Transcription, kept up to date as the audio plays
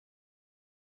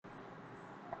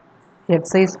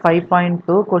Exercise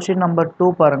 5.2 question number 2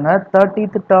 பாருங்க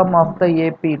 30th term of the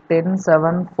AP 10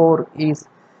 7 4 is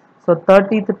so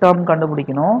 30th term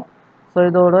கண்டுபிடிக்கணும். so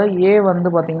இதோட A வந்து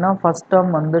பாத்தீங்கன்னா first term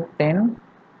வந்து 10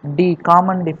 D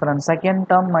common difference second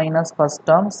term minus first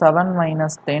term 7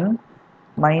 minus 10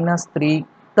 minus 3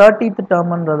 30th term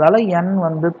ன்றதால n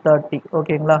வந்து 30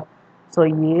 ஓகேங்களா. so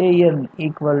an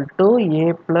equal to A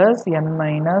plus n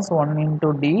minus 1 into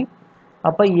D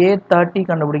அப்போ A 30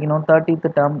 கண்டுபிடிக்கணும் 30th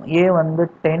term A வந்து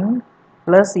 10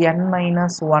 plus n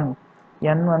minus 1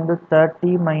 n வந்து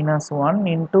 30 minus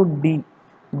 1 into D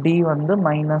D வந்து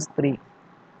minus 3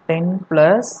 10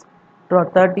 plus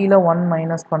 30ல 1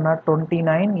 minus பண்ணா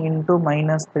 29 into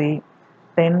minus 3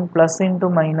 10 plus into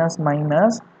minus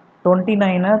minus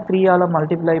 29 3 ஆல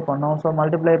multiply பண்ணோம் so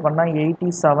multiply பண்ணா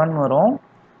 87 வரும்.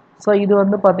 ஸோ இது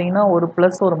வந்து பார்த்தீங்கன்னா ஒரு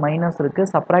ப்ளஸ் ஒரு மைனஸ் இருக்குது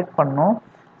சப்ராக்ட் பண்ணோம்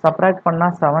சப்ராக்ட்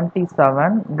பண்ணால்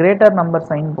 77 கிரேட்டர் நம்பர்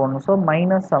சைன் போடணும் ஸோ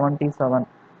minus 77.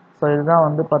 ஸோ இதுதான்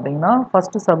வந்து பார்த்தீங்கன்னா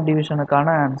ஃபர்ஸ்ட் சப்டிவிஷனுக்கான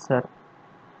ஆன்சர்.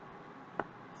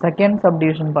 செகண்ட்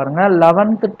சப்டிவிஷன் பாருங்கள்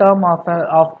 11th term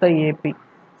of the AB.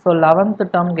 So 11th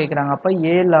term கேட்குறாங்க அப்போ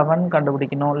A11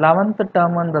 கண்டுபிடிக்கணும் 11th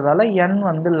termன்றதால n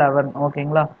வந்து 11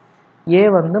 ஓகேங்களா. A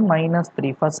வந்து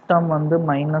 -3 ஃபர்ஸ்ட் டேர்ம் வந்து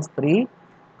 -3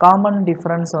 காமன்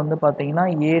டிஃபரன்ஸ் வந்து பார்த்தீங்கன்னா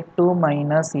A2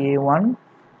 minus A1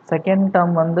 second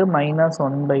term வந்து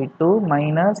 -1/2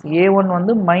 மைனஸ் A1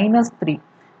 வந்து -3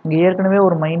 இங்கே ஏற்கனவே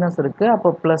ஒரு மைனஸ் இருக்குது அப்போ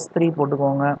 +3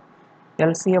 போட்டுக்கோங்க.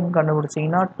 LCM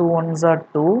கண்டுபிடிச்சிங்கன்னா 2 1s are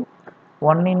 2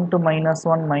 1 into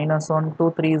 -1 -1 2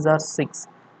 3s are 6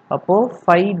 அப்போது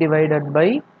 5 divided by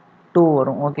 2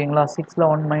 வரும் ஓகேங்களா. 6ல்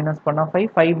 1 மைனஸ் பண்ணால்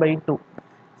 5 5/2.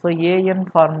 ஸோ an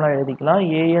ஃபார்முலா எழுதிக்கலாம்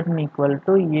an equal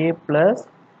to A plus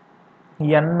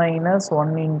n minus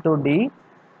 1 into D.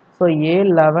 So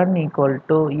A11 equal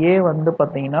to A வந்து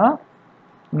பார்த்தீங்கன்னா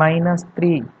 -3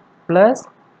 plus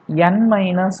n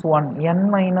minus 1 n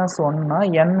minus 1னா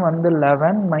n வந்து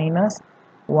 11 minus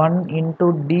 1 into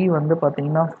D வந்து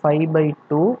பார்த்தீங்கன்னா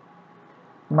 5/2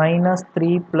 minus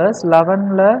 3 plus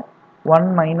 11ல் 1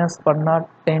 minus பண்ணால்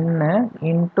 10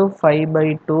 into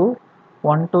 5/2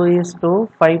 1 2 is 2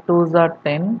 5 2s are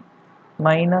 10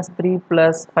 minus 3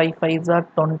 plus 5 5s are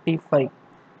 25.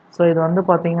 So இது வந்து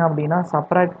பார்த்தீங்க அப்படின்னா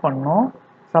சப்ராக்ட் பண்ணோம்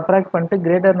சப்ராக்ட் பண்ணிட்டு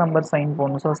கிரேட்டர் நம்பர் சைன்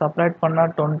போடணும். ஸோ சப்ராக்ட்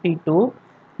பண்ணால் 22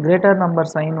 கிரேட்டர் நம்பர்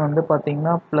சைன் வந்து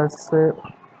பார்த்தீங்கன்னா ப்ளஸ்ஸு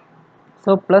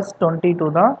ஸோ +22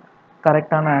 தான்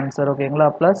கரெக்டான ஆன்சர் ஓகேங்களா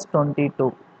 +22.